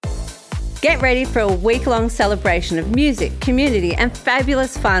Get ready for a week-long celebration of music, community and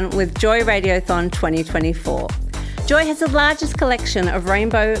fabulous fun with Joy Radiothon 2024. Joy has the largest collection of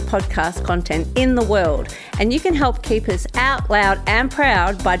rainbow podcast content in the world, and you can help keep us out loud and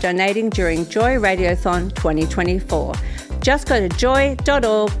proud by donating during Joy Radiothon 2024. Just go to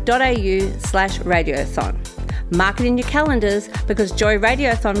joy.org.au/radiothon. Mark it in your calendars because Joy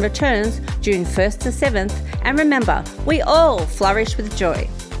Radiothon returns June 1st to 7th, and remember, we all flourish with joy.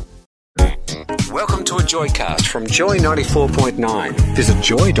 Welcome to a Joycast from Joy 94.9. Visit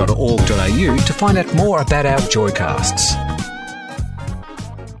joy.org.au to find out more about our Joycasts.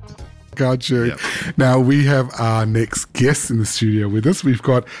 Got you. Yep. Now we have our next guests in the studio with us. We've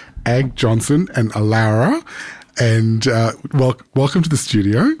got Ag Johnson and Alara, and welcome to the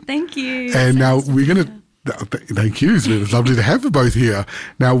studio. Thank you. And now we're going to. Thank you. It's lovely to have you both here.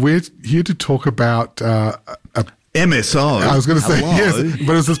 Now we're here to talk about MSO. I was going to say yes,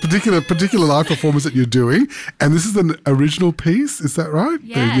 but it's this particular live performance that you're doing, and this is an original piece. Is that right?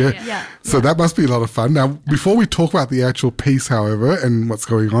 Yeah. So that must be a lot of fun. Now, before we talk about the actual piece, however, and what's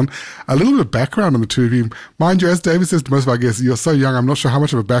going on, a little bit of background on the two of you. Mind you, as David says to most of our guests, you're so young. I'm not sure how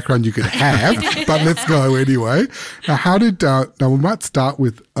much of a background you could have, but let's go anyway. Now, now we might start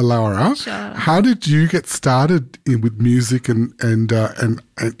with Alara. Sure. How did you get started with music, and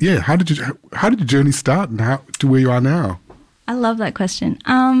how did your journey start, and how to where you are now? I love that question.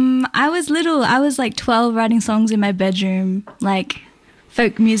 I was little. I was like 12 writing songs in my bedroom, like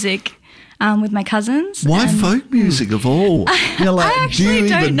folk music with my cousins. Why folk music of all? You're like, I actually do you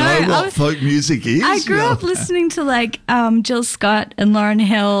don't even know. what folk music is? I grew up listening to like Jill Scott and Lauryn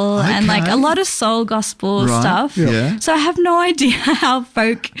Hill and like a lot of soul gospel stuff. Yeah. So I have no idea how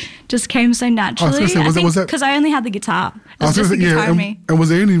folk just came so naturally. Was that because I only had the guitar. It was just the guitar in me. And was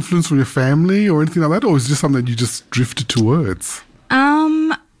there any influence from your family or anything like that, or was it just something that you just drifted towards?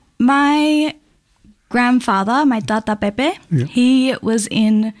 My grandfather, my Tata Pepe, he was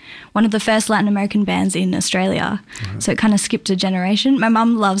in one of the first Latin American bands in Australia. Right. So it kind of skipped a generation. My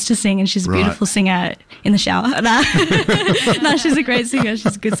mum loves to sing and she's a beautiful singer in the shower. No, she's a great singer.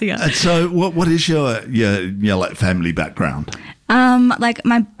 She's a good singer. And so what is your like family background?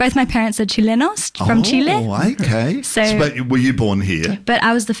 Both my parents are Chilenos from Chile. Oh, okay. But were you born here? But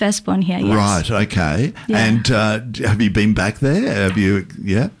I was the firstborn here, yes. Right, okay. Yeah. And have you been back there? Have you,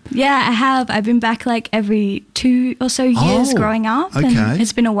 Yeah, I have. I've been back like every 2 or so years growing up. Okay. And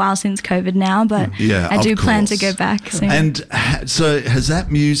it's been a while since COVID now, but I do plan to go back soon. And so has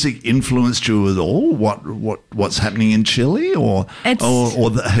that music influenced you at all? What's happening in Chile? Or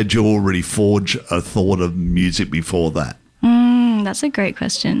had you already forged a thought of music before that? That's a great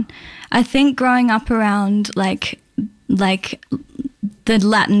question. I think growing up around like the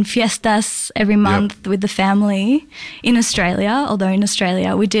Latin fiestas every month with the family in Australia, although in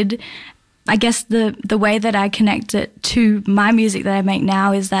Australia we did, I guess the way that I connect it to my music that I make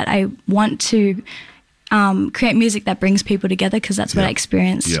now is that I want to create music that brings people together because that's what I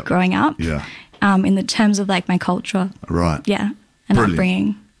experienced growing up in the terms of like my culture. Right. Yeah, and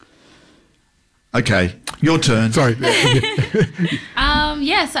upbringing. Okay, your turn. Sorry.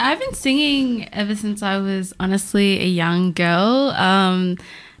 So I've been singing ever since I was honestly a young girl. So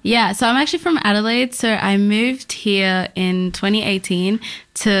I'm actually from Adelaide. So I moved here in 2018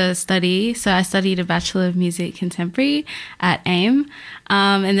 to study. So I studied a Bachelor of Music Contemporary at AIM.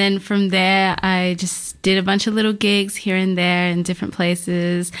 And then from there, I just did a bunch of little gigs here and there in different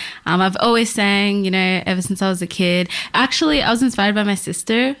places. I've always sang, ever since I was a kid. Actually, I was inspired by my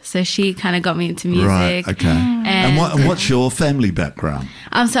sister. So she kind of got me into music. Right, okay. And what's your family background?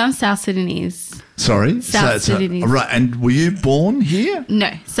 So I'm South Sudanese. Sorry? South Sudanese. Right, and were you born here?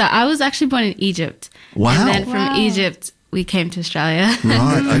 No. So I was actually born in Egypt. Wow. And then from Egypt, we came to Australia.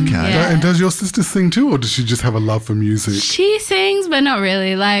 Right, okay. Yeah. And does your sister sing too, or does she just have a love for music? She sings, but not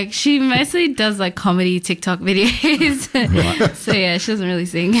really. Like, she mostly does like comedy TikTok videos. Right. So yeah, she doesn't really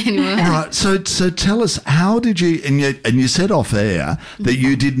sing anymore. All right. So tell us, how did you? And you said off air that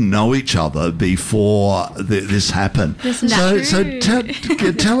you didn't know each other before this happened. This is so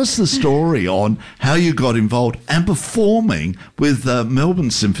true. tell us the story on how you got involved and performing with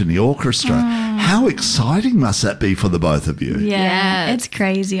Melbourne Symphony Orchestra. How exciting must that be for the both of you? Yeah, it's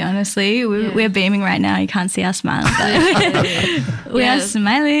crazy, honestly. We're beaming right now. You can't see our smiles, but we are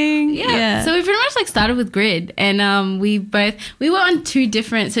smiling. Yeah. So we pretty much like started with Grid, and we were on two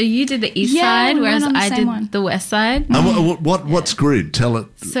different. So you did the east side, whereas I did the west side. And what's Grid? Tell it.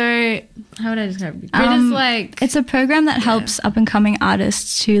 So how would I describe it? Grid is like, it's a program that helps up and coming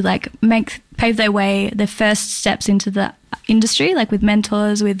artists to like pave their first steps into the industry, like with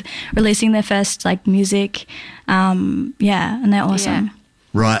mentors, with releasing their first like music. And they're awesome.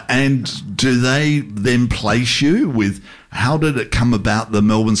 Right. And do they then place you with, how did it come about, the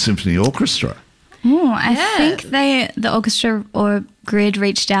Melbourne Symphony Orchestra? Oh, I think the orchestra or Grid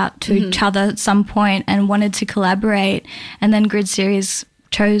reached out to each other at some point and wanted to collaborate, and then Grid Series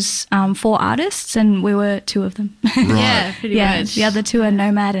chose 4 artists, and we were 2 of them. Right. Yeah, pretty much. The other 2 are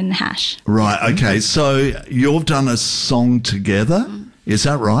Nomad and Hash. Right. Okay. So you've done a song together. Is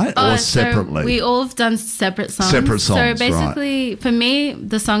that right? Or separately? So we all have done separate songs. Separate songs, So basically, for me,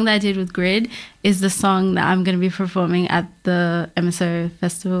 the song that I did with Grid is the song that I'm going to be performing at the MSO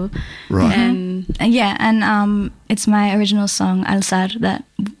Festival. Right. And And it's my original song, Alzar, that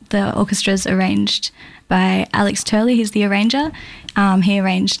the orchestra's arranged by Alex Turley. He's the arranger. He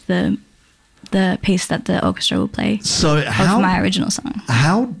arranged the piece that the orchestra will play So of my original song.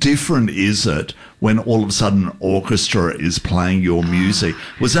 How different is it when all of a sudden an orchestra is playing your music?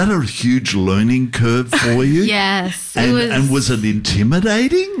 Was that a huge learning curve for you? yes, And was it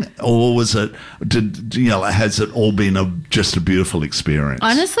intimidating, or was it? Has it all been just a beautiful experience?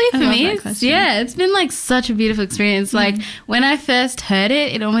 Honestly, for love me, that question. it's been like such a beautiful experience. Like when I first heard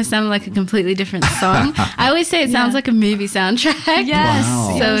it, it almost sounded like a completely different song. I always say it sounds like a movie soundtrack. Yes.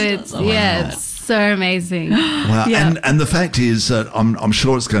 Wow. So it's it's so amazing. Wow. Yeah. And the fact is that I'm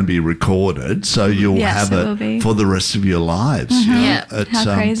sure it's going to be recorded, so you'll Yes, have it will be. for the rest of your lives. Yeah.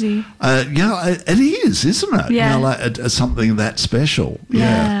 How crazy. It is, isn't it? Yeah. It's something that special.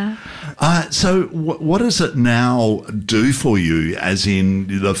 Yeah. So what does it now do for you, as in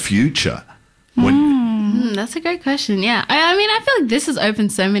the future? That's a great question. Yeah. I mean, I feel like this has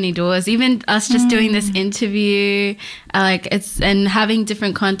opened so many doors. Even us just doing this interview, and having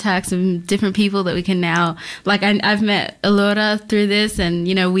different contacts and different people that we can now, I've met Alora through this, and,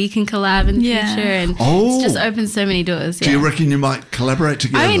 we can collab in the Yeah. future. And Oh. it's just opened so many doors. Do you reckon you might collaborate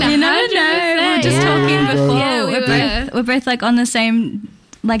together? I mean, You never know. We were just talking before. Yeah, we're both like on the same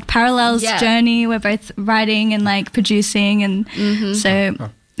parallels Yeah. journey. We're both writing and producing, and so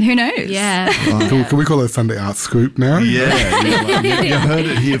who knows? Yeah. Can we call it a Sunday Art Scoop now? Yeah, you heard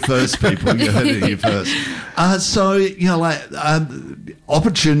it here first, people. You heard it here first.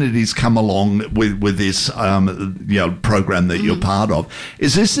 Opportunities come along with this, program that you're part of.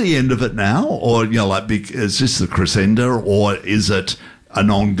 Is this the end of it now, or is this the crescendo, or is it an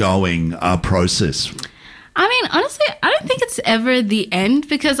ongoing process? I mean, honestly, I don't think it's ever the end,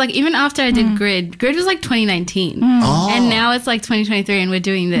 because even after I did Grid was 2019, and now it's 2023, and we're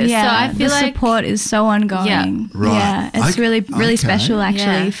doing this. Yeah, so I feel the like support is so ongoing. Yeah. Right. Yeah, it's really Okay. special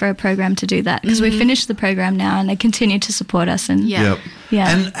actually Yeah. for a program to do that, because we finished the program now and they continue to support us. And Yeah. Yep. Yeah.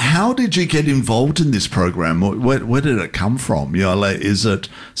 And how did you get involved in this program? Where did it come from? Is it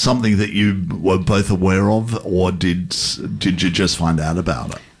something that you were both aware of, or did you just find out about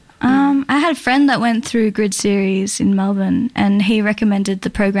it? I had a friend that went through Grid Series in Melbourne, and he recommended the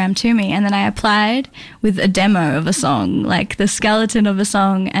program to me, and then I applied with a demo of a song, the skeleton of a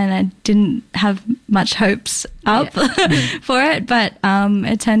song, and I didn't have much hopes up for it, but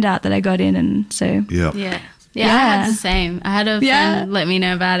it turned out that I got in, and so Yeah. Yeah, I had the same. I had a friend let me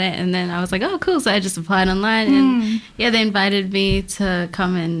know about it, and then I was like, oh, cool. So I just applied online, and they invited me to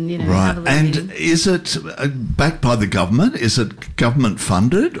come and, have a Right. little And meeting. is it backed by the government? Is it government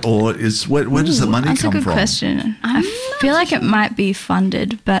funded, or where does the money that's come a good from? question. I feel like it might be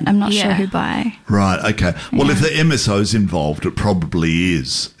funded, but I'm not sure Yeah. who by. Right. Okay. Well, if the MSO's involved, it probably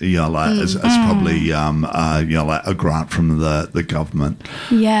is. It's probably a grant from the government.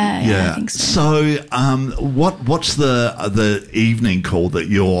 Yeah, I think so. So, what's the evening called that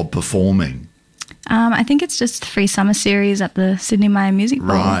you're performing? I think it's just the free summer series at the Sydney Maya Music Bowl.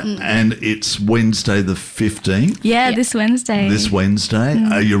 Right, and it's Wednesday the 15th. Yeah, this Wednesday. This Wednesday.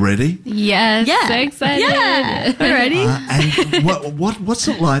 Are you ready? Yes, Yeah. so excited. Yeah, already. And what's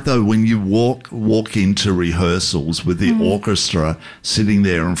it like though when you walk into rehearsals with the orchestra sitting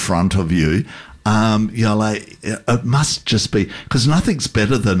there in front of you? It must just be, because nothing's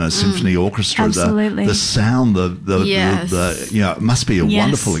better than a symphony orchestra. Absolutely. The sound, Yes. it must be a Yes.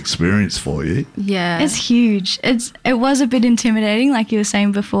 wonderful experience for you. Yeah. It's huge. It was a bit intimidating, like you were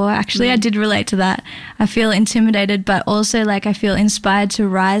saying before. Actually, I did relate to that. I feel intimidated, but also I feel inspired to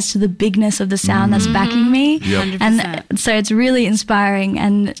rise to the bigness of the sound that's backing me. Yep. 100%. And so it's really inspiring,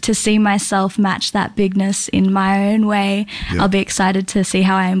 and to see myself match that bigness in my own way, Yep. I'll be excited to see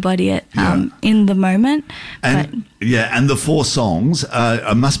how I embody it in the moment. And and the 4 songs,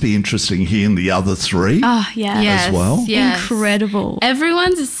 it must be interesting hearing the other 3. Oh, yeah. Yes, as well? yes. Incredible.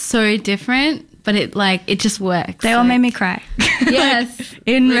 Everyone's is so different. but it just works. They all made me cry. Yes.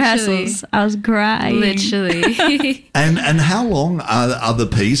 In literally. rehearsals, I was crying. Literally. And how long are the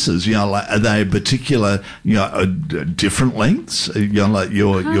pieces? Are they particular, different lengths? Like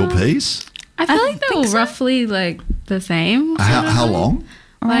your piece? I feel like they're all roughly the same. How long?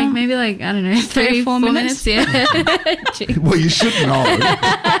 Maybe I don't know, 3 or 4 minutes. Yeah. Well, you should know.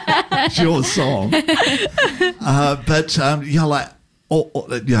 It's your song. But and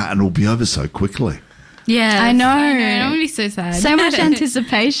it'll be over so quickly. Yeah. I know. I'm going to be so sad. So much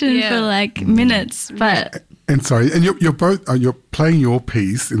anticipation Yeah. for minutes, but And sorry, and you're both you're playing your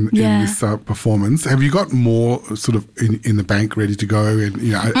piece in this performance. Have you got more sort of in the bank ready to go? And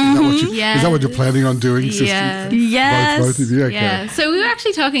is that what you're planning on doing? Yeah. yes. Both of you. Okay. Yeah. So we were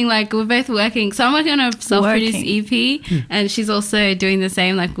actually talking we're both working. So I'm working on a self-produced EP, and she's also doing the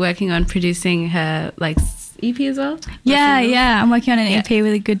same, working on producing her EP as well. Yeah. I'm working on an EP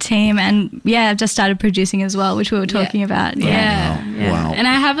with a good team, and I've just started producing as well, which we were talking about. Yeah. Wow. And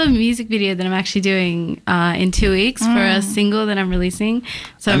I have a music video that I'm actually doing in 2 weeks for a single that I'm releasing.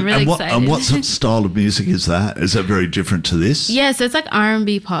 So I'm really excited. And what sort of style of music is that? Is that very different to this? Yeah, so it's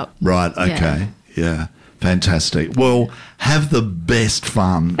R&B pop. Right. Okay. Yeah. Fantastic. Well, have the best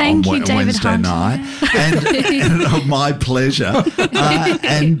fun Thank on you, David Wednesday Hunt. night, and my pleasure.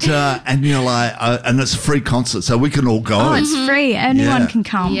 And it's a free concert, so we can all go. Oh, it's free. Anyone Yeah. can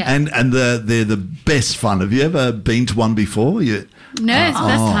come. Yeah. And they're the best fun. Have you ever been to one before? No, it's the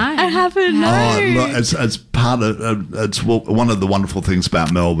best time. I haven't. Oh, look, it's part of it's one of the wonderful things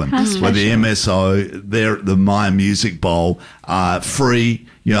about Melbourne, where the MSO, the Maya Music Bowl, free.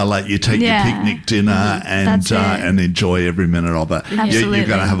 You take your picnic dinner and enjoy every minute of it. Absolutely. You're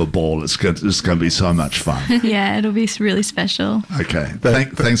going to have a ball. It's going to be so much fun. Yeah, it'll be really special. Okay,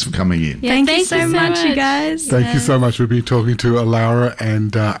 thanks for coming in. Thank you so much, you guys. Thank you so much. We've been talking to Laura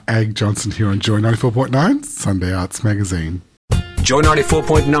and Ag Johnson here on Joy 94.9, Sunday Arts Magazine. Joy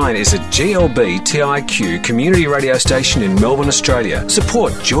 94.9 is a GLB TIQ community radio station in Melbourne, Australia.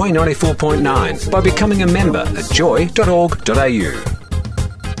 Support Joy 94.9 by becoming a member at joy.org.au.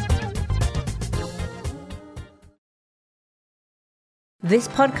 This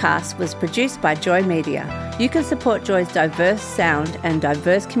podcast was produced by Joy Media. You can support Joy's diverse sound and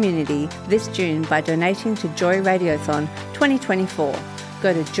diverse community this June by donating to Joy Radiothon 2024.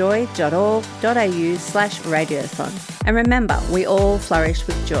 Go to joy.org.au/radiothon. And remember, we all flourish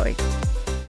with joy.